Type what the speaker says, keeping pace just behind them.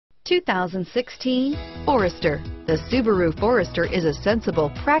2016 Forester. The Subaru Forester is a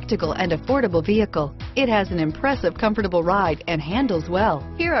sensible, practical, and affordable vehicle. It has an impressive, comfortable ride and handles well.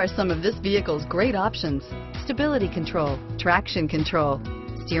 Here are some of this vehicle's great options: stability control, traction control,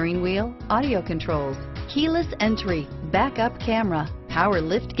 steering wheel audio controls, keyless entry, backup camera, power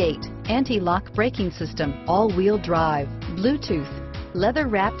liftgate, anti-lock braking system, all-wheel drive, Bluetooth,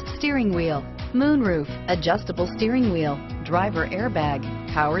 leather-wrapped steering wheel, moonroof, adjustable steering wheel, driver airbag,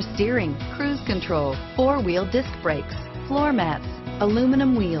 power steering, cruise control, four-wheel disc brakes, floor mats,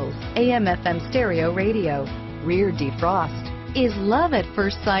 aluminum wheels, AM/FM stereo radio, rear defrost. Is love at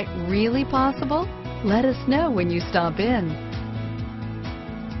first sight really possible? Let us know when you stop in.